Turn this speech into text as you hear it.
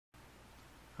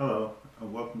Hello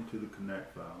and welcome to the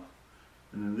KinectX-Files.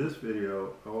 And in this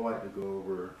video I would like to go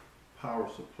over power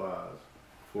supplies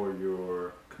for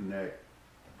your Kinect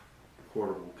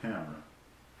portable camera.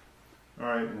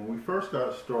 Alright, when we first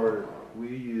got started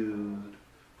we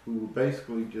would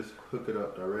basically just hook it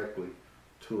up directly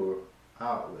to an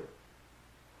outlet.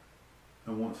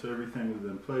 And once everything was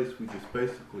in place we just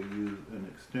basically used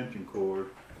an extension cord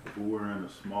if we were in a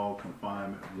small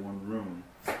confinement one room.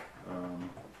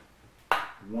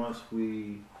 Once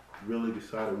we really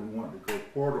decided we wanted to go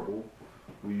portable,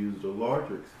 we used a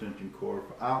larger extension cord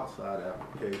for outside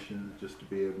applications just to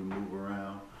be able to move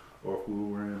around, or if we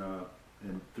were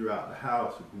in throughout the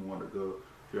house, if we wanted to go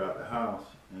throughout the house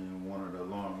and wanted a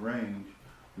long range,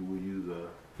 we would use a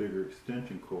bigger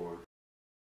extension cord.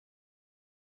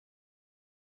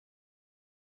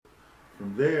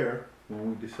 From there, when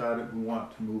we decided we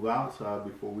wanted to move outside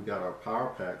before we got our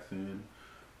power packs in,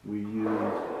 we used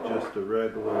just a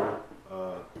regular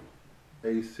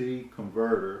AC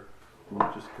converter. We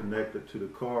just connect it to the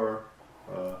car,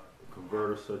 a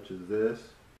converter such as this.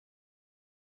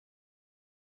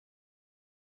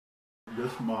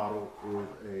 This model is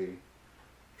a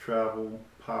travel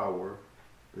power.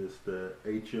 It's the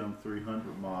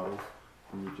HM300 model.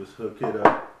 We would just hook it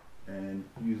up and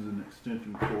use an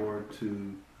extension cord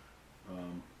to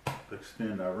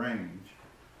extend our range.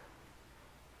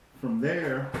 From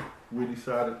there, we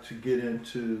decided to get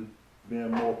into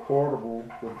being more portable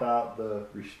without the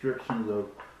restrictions of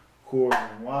cord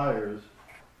and wires.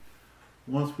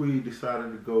 Once we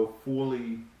decided to go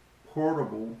fully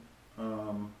portable,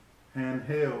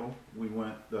 handheld,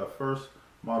 the first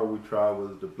model we tried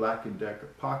was the Black & Decker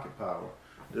Pocket Power.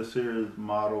 This here is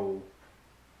model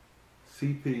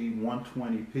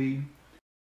CP120P.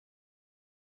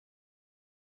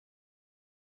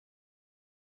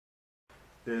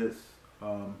 Its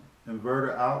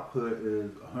inverter output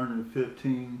is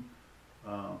 115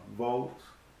 volts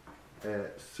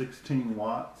at 16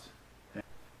 watts,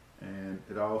 and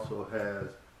it also has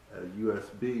a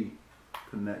USB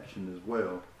connection as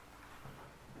well.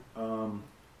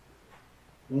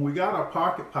 When we got our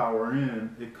pocket power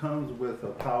in, it comes with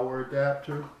a power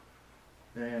adapter,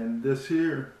 and this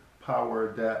here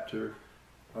power adapter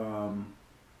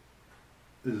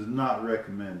is not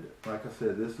recommended. Like I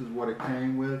said, this is what it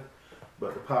came with,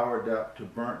 but the power adapter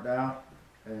burnt out,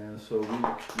 and so we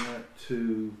went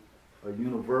to a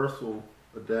universal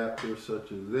adapter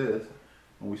such as this,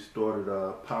 and we started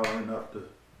powering up the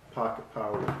pocket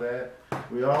power with that.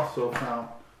 We also found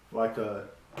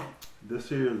this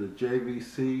here is a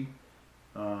JVC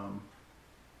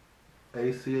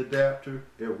AC adapter.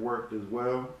 It worked as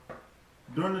well.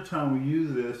 During the time we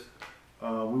used this,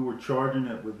 we were charging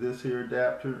it with this here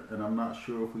adapter, and I'm not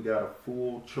sure if we got a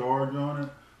full charge on it.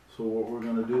 So what we're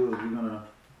going to do is we're going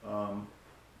to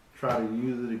try to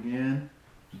use it again.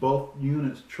 Both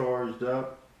units charged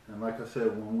up, and like I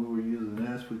said, when we were using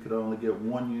this, we could only get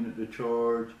one unit to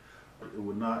charge. It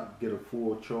would not get a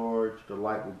full charge. The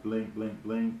light would blink, blink,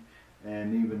 blink.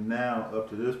 And even now, up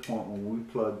to this point, when we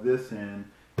plug this in,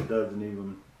 it doesn't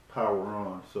even power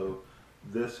on. So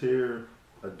this here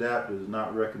adapter is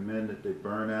not recommended. They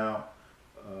burn out.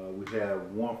 We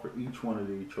have one for each one of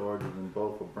these chargers, and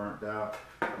both are burnt out.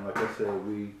 And like I said,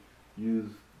 we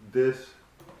use this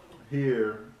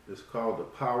here. It's called the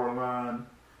power line,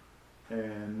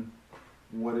 and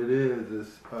what it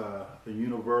is a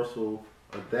universal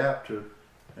adapter,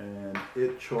 and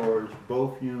it charged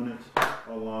both units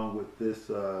along with this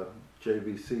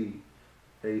JVC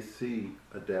AC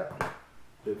adapter.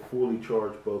 It fully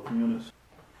charged both units.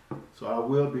 So I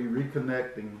will be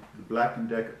reconnecting the Black &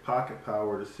 Decker Pocket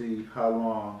Power to see how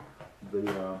long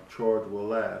the charge will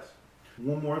last.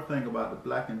 One more thing about the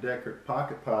Black & Decker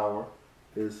Pocket Power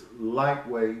is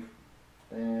lightweight,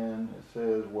 and it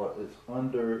says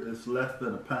it's less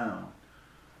than a pound.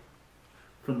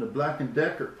 From the Black &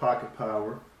 Decker Pocket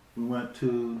Power, we went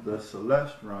to the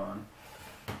Celestion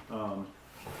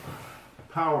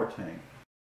power tank.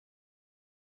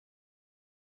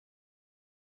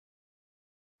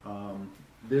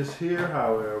 This here,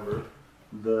 however,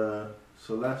 the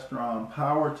Celestion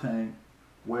power tank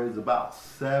weighs about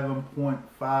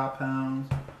 7.5 pounds,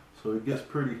 so it gets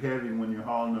pretty heavy when you're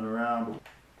hauling it around. But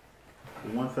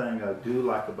the one thing I do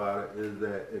like about it is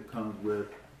that it comes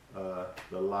with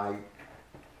the light,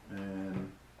 and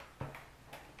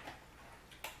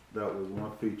that was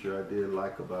one feature I did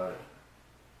like about it.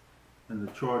 And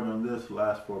the charge on this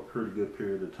lasts for a pretty good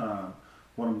period of time.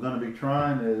 What I'm going to be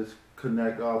trying is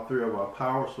connect all three of our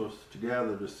power sources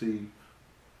together to see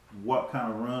what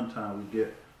kind of run time we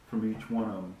get from each one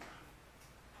of them.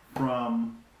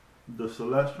 From the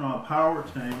Celestion power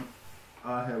tank,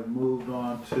 I have moved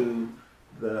on to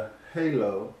the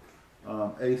Halo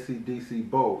AC/DC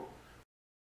bolt.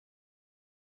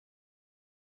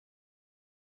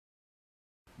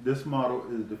 This model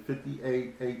is the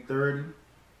 58830,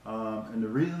 and the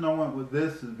reason I went with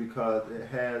this is because it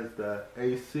has the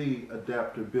AC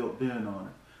adapter built in on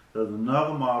it. There's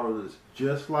another model that's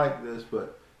just like this,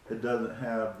 but it doesn't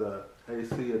have the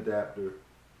AC adapter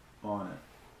on it.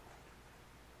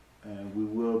 And we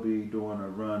will be doing a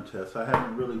run test. I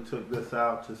haven't really took this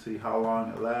out to see how long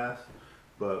it lasts,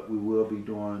 but we will be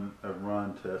doing a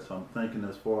run test. So I'm thinking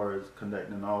as far as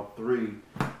connecting all three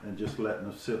and just letting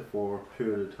them sit for a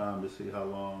period of time to see how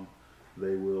long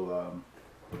they will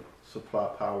supply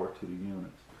power to the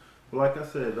units. But like I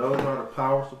said, those are the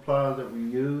power supplies that we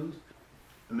use.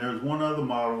 And there's one other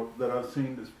model that I've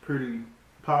seen that's pretty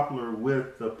popular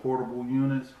with the portable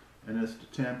units, and it's the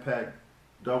 10-pack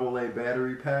AA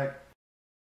battery pack.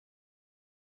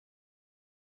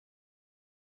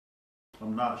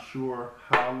 I'm not sure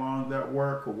how long that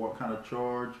works or what kind of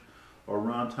charge or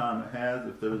run time it has,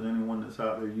 if there's anyone that's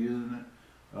out there using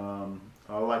it.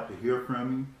 I'd like to hear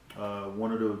from you.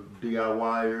 One of the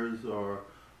DIYers or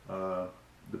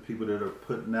the people that are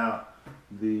putting out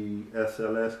the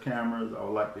SLS cameras, I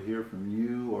would like to hear from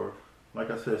you, or like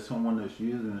I said, someone that's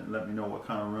using it. Let me know what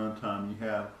kind of run time you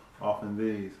have off in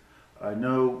these. I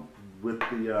know with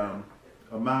the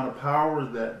amount of power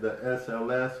that the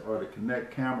SLS or the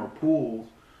Kinect camera pulls,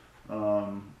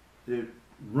 it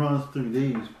runs through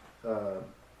these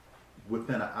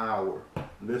within an hour.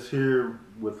 This here,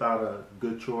 without a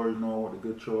good charge, knowing what a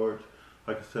good charge,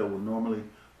 like I said, will normally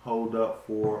hold up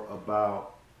for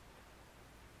about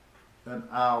an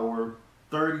hour,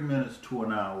 30 minutes to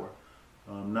an hour.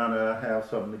 Now that I have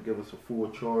something to give us a full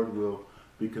charge, we'll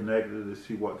be connected to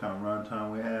see what kind of run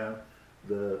time we have.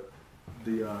 The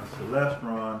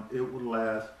Celestion, it would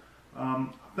last, I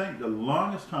think the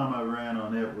longest time I ran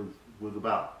on it was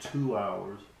about 2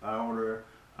 hours, hour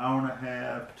and a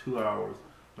half, 2 hours.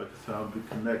 Like I said, I'll be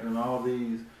connecting all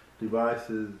these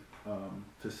devices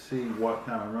to see what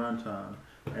kind of run time.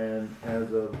 And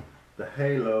as of the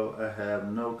Halo, I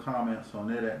have no comments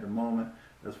on it at the moment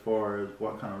as far as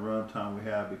what kind of run time we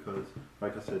have, because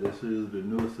like I said, this is the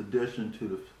newest addition to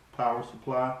the power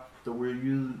supply that we're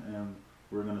using, and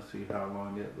we're going to see how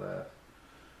long it lasts.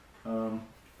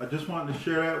 I just wanted to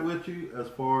share that with you as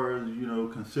far as, you know,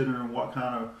 considering what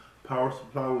kind of power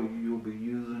supply you'll be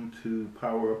using to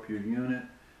power up your unit.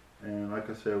 And like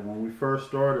I said, when we first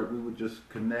started, we would just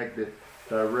connect it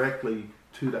directly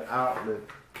to the outlet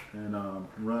and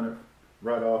run it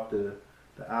right off the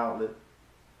outlet.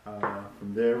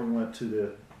 From there we went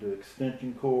to the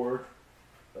extension cord.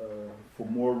 For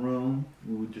more room,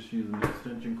 we were just using the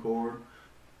extension cord.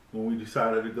 When we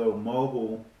decided to go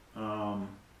mobile,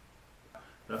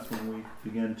 that's when we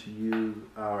began to use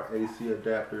our AC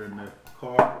adapter in the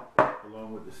car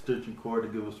along with the extension cord to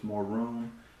give us more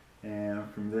room. And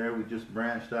from there we just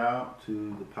branched out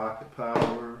to the pocket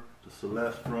power, the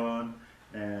Celestion,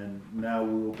 and now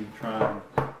we will be trying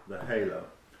the Halo.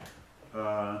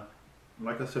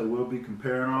 Like I said, we'll be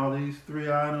comparing all these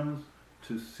three items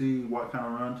to see what kind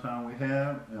of runtime we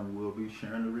have, and we'll be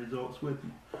sharing the results with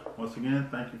you. Once again,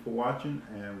 thank you for watching,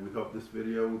 and we hope this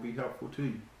video will be helpful to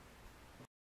you.